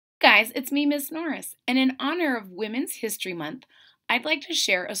Guys, it's me, Miss Norris, and in honor of Women's History Month, I'd like to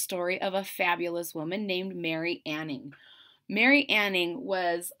share a story of a fabulous woman named Mary Anning. Mary Anning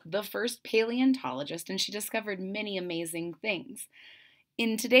was the first paleontologist, and she discovered many amazing things.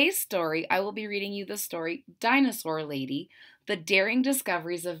 In today's story, I will be reading you the story Dinosaur Lady, the daring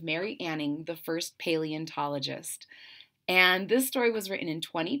discoveries of Mary Anning, the first paleontologist. And this story was written in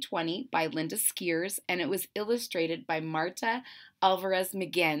 2020 by Linda Skeers, and it was illustrated by Marta Alvarez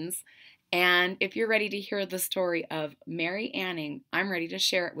Miguens. And if you're ready to hear the story of Mary Anning, I'm ready to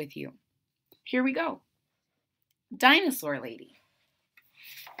share it with you. Here we go. Dinosaur Lady.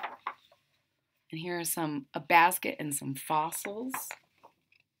 And here are a basket and some fossils.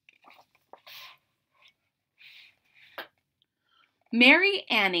 Mary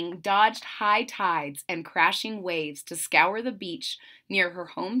Anning dodged high tides and crashing waves to scour the beach near her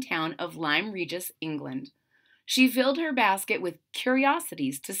hometown of Lyme Regis, England. She filled her basket with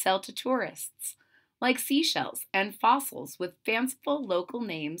curiosities to sell to tourists, like seashells and fossils with fanciful local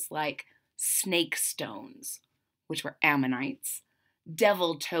names like snake stones, which were ammonites,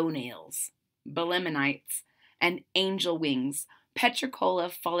 devil toenails, belemnites, and angel wings,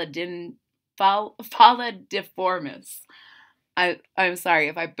 Petricola falcidiformis. I'm sorry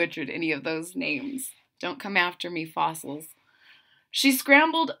if I butchered any of those names. Don't come after me, fossils. She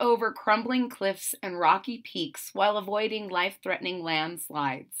scrambled over crumbling cliffs and rocky peaks while avoiding life-threatening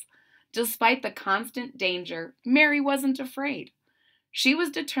landslides. Despite the constant danger, Mary wasn't afraid. She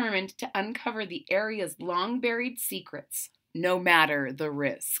was determined to uncover the area's long-buried secrets, no matter the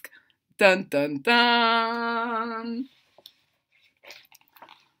risk. Dun, dun, dun!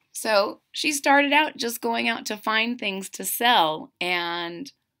 So she started out just going out to find things to sell,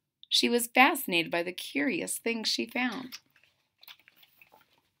 and she was fascinated by the curious things she found.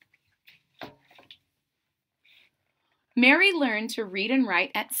 Mary learned to read and write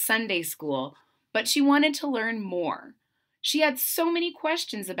at Sunday school, but she wanted to learn more. She had so many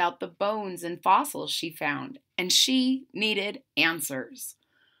questions about the bones and fossils she found, and she needed answers.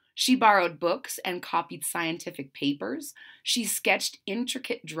 She borrowed books and copied scientific papers. She sketched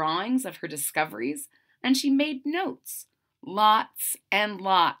intricate drawings of her discoveries, and she made notes. Lots and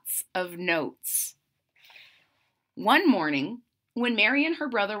lots of notes. One morning, when Mary and her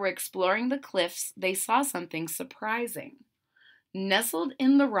brother were exploring the cliffs, they saw something surprising. Nestled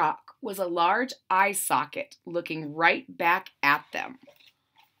in the rock was a large eye socket looking right back at them.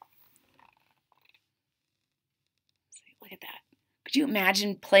 Look at that. Could you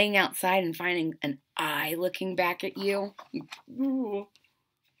imagine playing outside and finding an eye looking back at you? Ooh.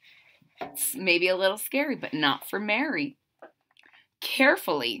 It's maybe a little scary, but not for Mary.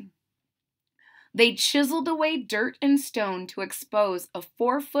 Carefully, they chiseled away dirt and stone to expose a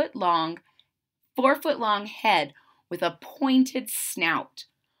 4-foot long head with a pointed snout,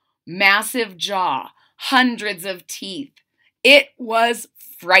 massive jaw, hundreds of teeth. It was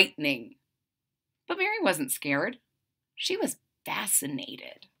frightening. But Mary wasn't scared. She was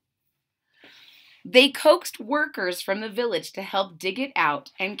fascinated. They coaxed workers from the village to help dig it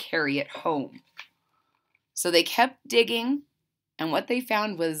out and carry it home. So they kept digging, and what they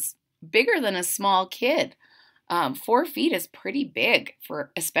found was bigger than a small kid. 4 feet is pretty big,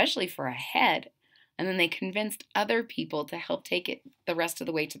 especially for a head. And then they convinced other people to help take it the rest of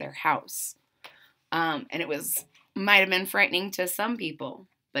the way to their house. And it might have been frightening to some people,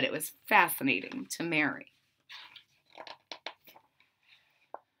 but it was fascinating to Mary.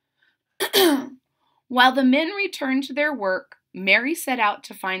 While the men returned to their work, Mary set out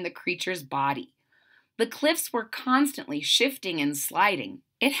to find the creature's body. The cliffs were constantly shifting and sliding.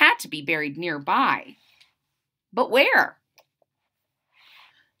 It had to be buried nearby. But where?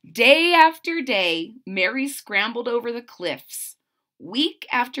 Day after day, Mary scrambled over the cliffs. Week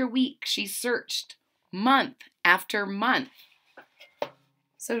after week, she searched. Month after month.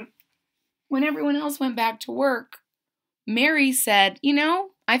 So when everyone else went back to work, Mary said,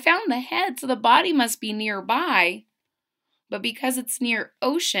 I found the head, so the body must be nearby. But because it's near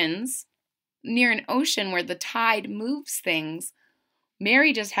an ocean where the tide moves things,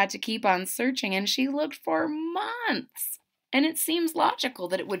 Mary just had to keep on searching, and she looked for months. And it seems logical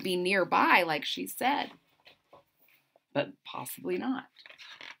that it would be nearby, like she said. But possibly not.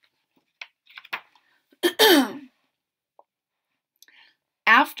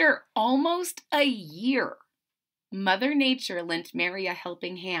 After almost a year, Mother Nature lent Mary a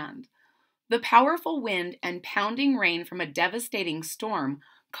helping hand. The powerful wind and pounding rain from a devastating storm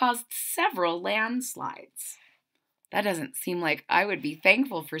caused several landslides. That doesn't seem like I would be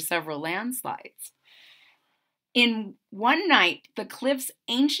thankful for several landslides. In one night, the cliff's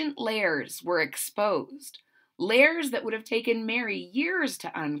ancient layers were exposed. layers that would have taken Mary years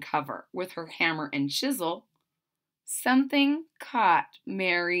to uncover with her hammer and chisel. Something caught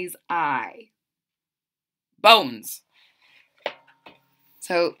Mary's eye. Bones.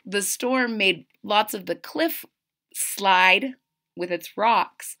 So the storm made lots of the cliff slide with its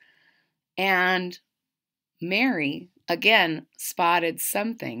rocks, and Mary again spotted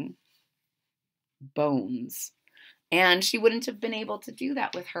something. Bones. And she wouldn't have been able to do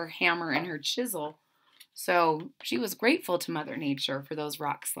that with her hammer and her chisel. So she was grateful to Mother Nature for those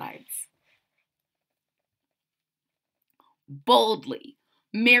rock slides. Boldly,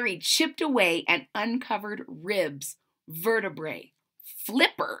 Mary chipped away and uncovered ribs, vertebrae,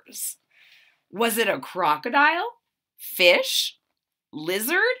 flippers. Was it a crocodile? Fish?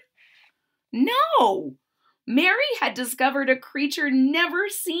 Lizard? No! Mary had discovered a creature never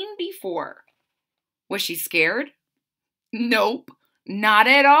seen before. Was she scared? Nope, not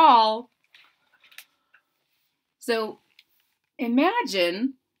at all. So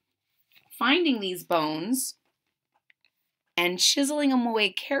imagine finding these bones and chiseling them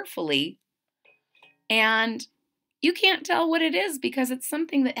away carefully, and you can't tell what it is because it's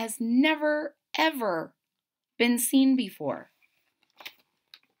something that has never, ever been seen before.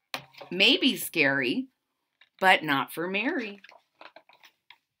 Maybe scary, but not for Mary.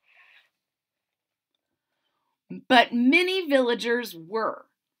 But many villagers were.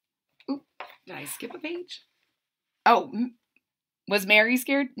 Oop, did I skip a page? Oh, was Mary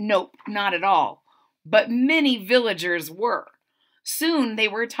scared? Nope, not at all. But many villagers were. Soon they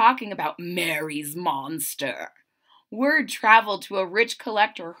were talking about Mary's monster. Word traveled to a rich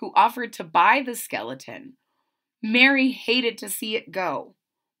collector who offered to buy the skeleton. Mary hated to see it go,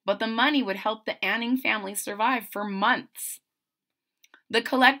 but the money would help the Anning family survive for months. The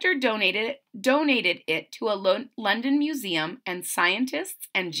collector donated it to a London museum, and scientists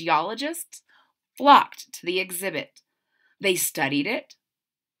and geologists flocked to the exhibit. They studied it,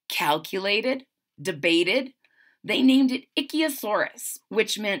 calculated, debated. They named it Ichthyosaurus,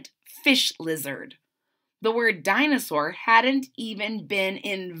 which meant fish lizard. The word dinosaur hadn't even been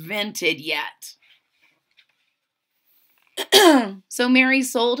invented yet. So Mary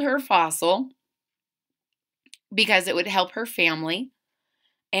sold her fossil because it would help her family,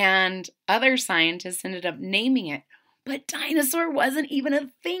 and other scientists ended up naming it, but dinosaur wasn't even a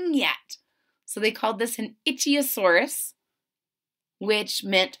thing yet. So they called this an Ichthyosaurus, which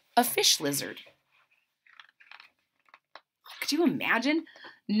meant a fish lizard. Could you imagine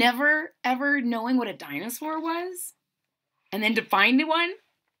never ever knowing what a dinosaur was? And then to find one?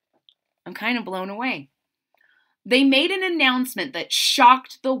 I'm kind of blown away. They made an announcement that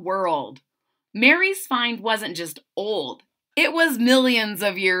shocked the world. Mary's find wasn't just old, it was millions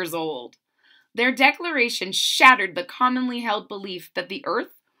of years old. Their declaration shattered the commonly held belief that the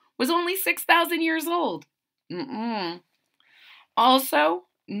Earth was only 6,000 years old. Also,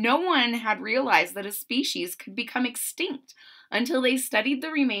 no one had realized that a species could become extinct until they studied the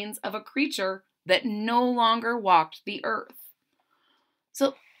remains of a creature that no longer walked the earth.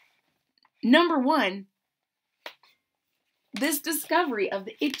 So, number one, this discovery of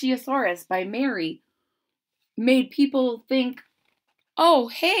the Ichthyosaurus by Mary made people think, oh,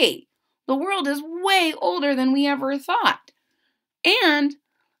 hey, the world is way older than we ever thought. And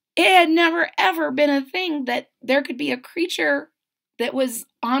it had never ever been a thing that there could be a creature that was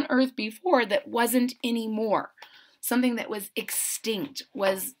on Earth before that wasn't anymore. Something that was extinct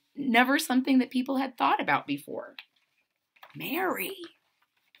was never something that people had thought about before. Mary.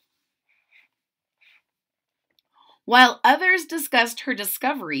 While others discussed her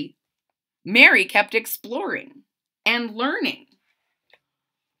discovery, Mary kept exploring and learning.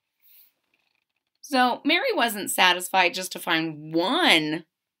 So Mary wasn't satisfied just to find one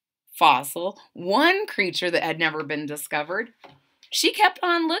fossil, one creature that had never been discovered. She kept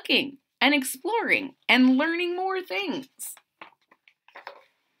on looking and exploring and learning more things.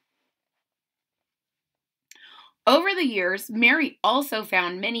 Over the years, Mary also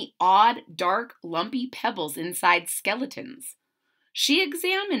found many odd, dark, lumpy pebbles inside skeletons. She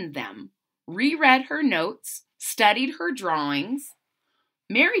examined them, reread her notes, studied her drawings.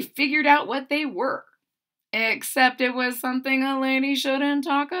 Mary figured out what they were, except it was something a lady shouldn't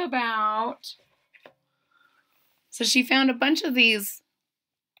talk about. So she found a bunch of these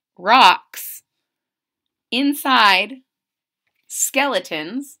rocks inside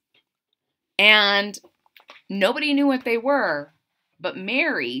skeletons, and nobody knew what they were, but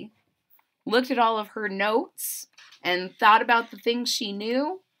Mary looked at all of her notes and thought about the things she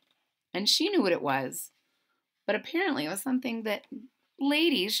knew, and she knew what it was. But apparently it was something that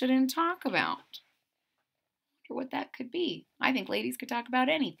ladies shouldn't talk about. I wonder what that could be. I think ladies could talk about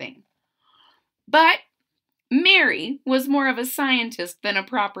anything. But Mary was more of a scientist than a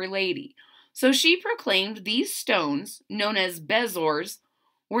proper lady, so she proclaimed these stones, known as bezoars,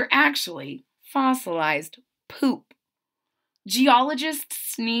 were actually fossilized poop.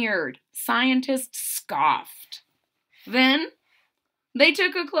 Geologists sneered, scientists scoffed. Then they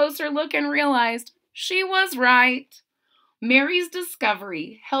took a closer look and realized she was right. Mary's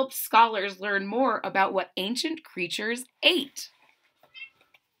discovery helped scholars learn more about what ancient creatures ate.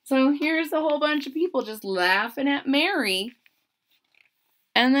 So here's a whole bunch of people just laughing at Mary.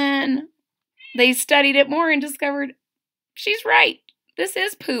 And then they studied it more and discovered she's right. This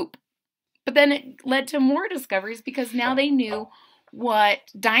is poop. But then it led to more discoveries because now they knew what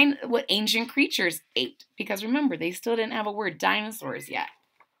ancient creatures ate. Because remember, they still didn't have a word dinosaurs yet.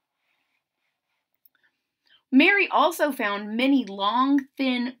 Mary also found many long,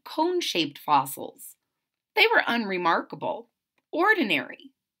 thin, cone-shaped fossils. They were unremarkable,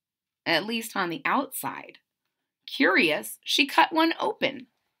 ordinary, at least on the outside. Curious, she cut one open.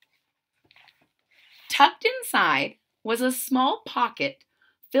 Tucked inside was a small pocket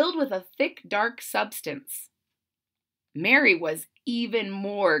filled with a thick, dark substance. Mary was even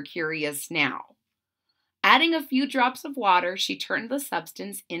more curious now. Adding a few drops of water, she turned the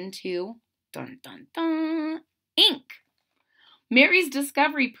substance into ink. Mary's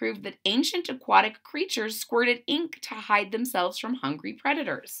discovery proved that ancient aquatic creatures squirted ink to hide themselves from hungry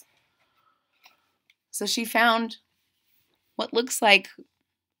predators. So she found what looks like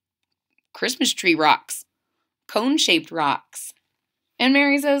Christmas tree rocks, cone-shaped rocks. And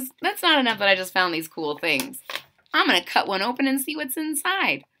Mary says, that's not enough that I just found these cool things. I'm going to cut one open and see what's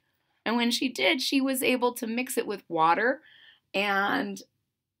inside. And when she did, she was able to mix it with water and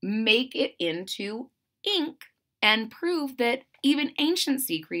make it into ink and prove that even ancient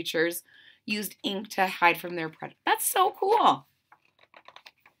sea creatures used ink to hide from their predators. That's so cool.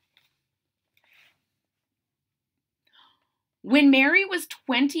 When Mary was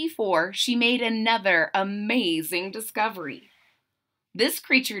 24, she made another amazing discovery. This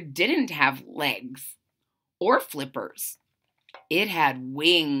creature didn't have legs or flippers. It had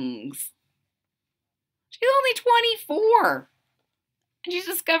wings. She's only 24. And she's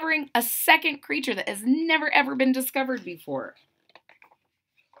discovering a second creature that has never ever been discovered before.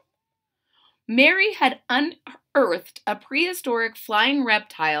 Mary had unearthed a prehistoric flying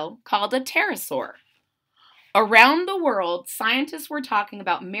reptile called a pterosaur. Around the world, scientists were talking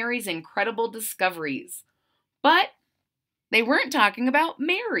about Mary's incredible discoveries, but they weren't talking about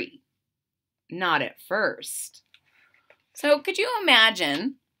Mary. Not at first. So could you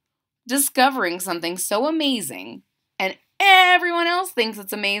imagine discovering something so amazing and everyone else thinks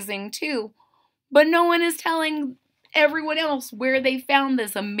it's amazing too, but no one is telling everyone else where they found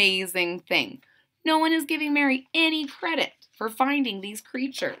this amazing thing. No one is giving Mary any credit for finding these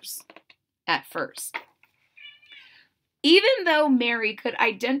creatures at first. Even though Mary could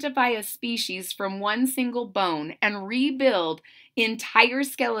identify a species from one single bone and rebuild entire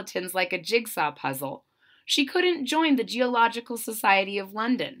skeletons like a jigsaw puzzle, she couldn't join the Geological Society of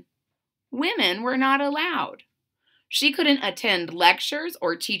London. Women were not allowed. She couldn't attend lectures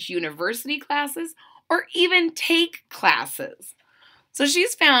or teach university classes or even take classes. So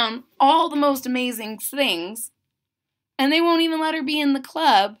she's found all the most amazing things, and they won't even let her be in the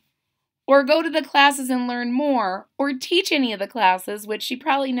club or go to the classes and learn more, or teach any of the classes, which she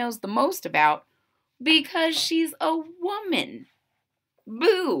probably knows the most about, because she's a woman.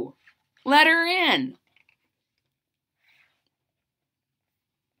 Boo! Let her in.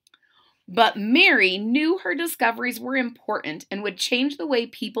 But Mary knew her discoveries were important and would change the way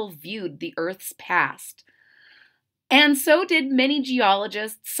people viewed the Earth's past. And so did many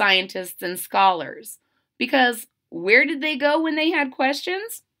geologists, scientists, and scholars. Because where did they go when they had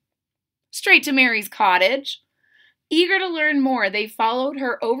questions? Straight to Mary's cottage. Eager to learn more, they followed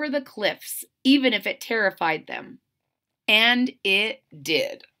her over the cliffs, even if it terrified them. And it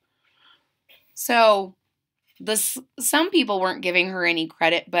did. So, some people weren't giving her any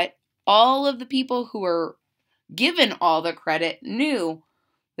credit, but all of the people who were given all the credit knew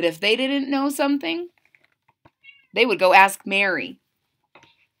that if they didn't know something, they would go ask Mary,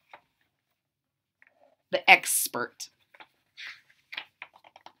 the expert.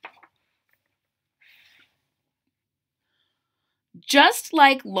 Just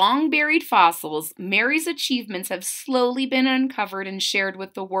like long-buried fossils, Mary's achievements have slowly been uncovered and shared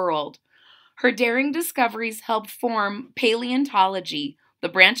with the world. Her daring discoveries helped form paleontology, the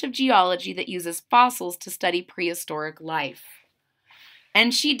branch of geology that uses fossils to study prehistoric life.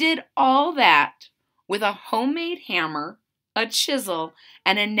 And she did all that with a homemade hammer, a chisel,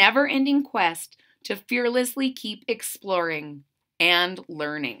 and a never-ending quest to fearlessly keep exploring and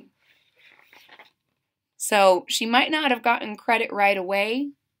learning. So she might not have gotten credit right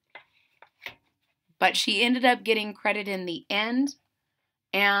away, but she ended up getting credit in the end.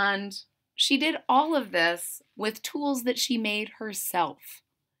 And she did all of this with tools that she made herself.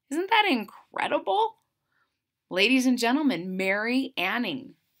 Isn't that incredible? Ladies and gentlemen, Mary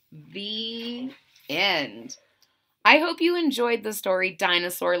Anning. The end. I hope you enjoyed the story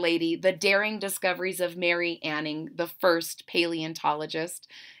Dinosaur Lady, The Daring Discoveries of Mary Anning, the First Paleontologist.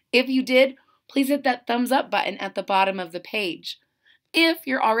 If you did, please hit that thumbs up button at the bottom of the page. If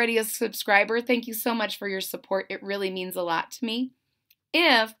you're already a subscriber, thank you so much for your support. It really means a lot to me.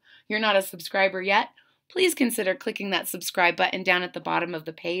 If you're not a subscriber yet, please consider clicking that subscribe button down at the bottom of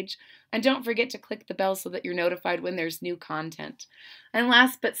the page. And don't forget to click the bell so that you're notified when there's new content. And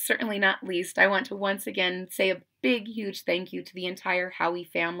last but certainly not least, I want to once again say a big, huge thank you to the entire Howie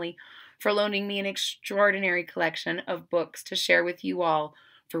family for loaning me an extraordinary collection of books to share with you all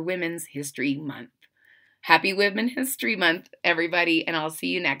for Women's History Month. Happy Women's History Month, everybody, and I'll see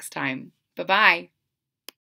you next time. Bye-bye.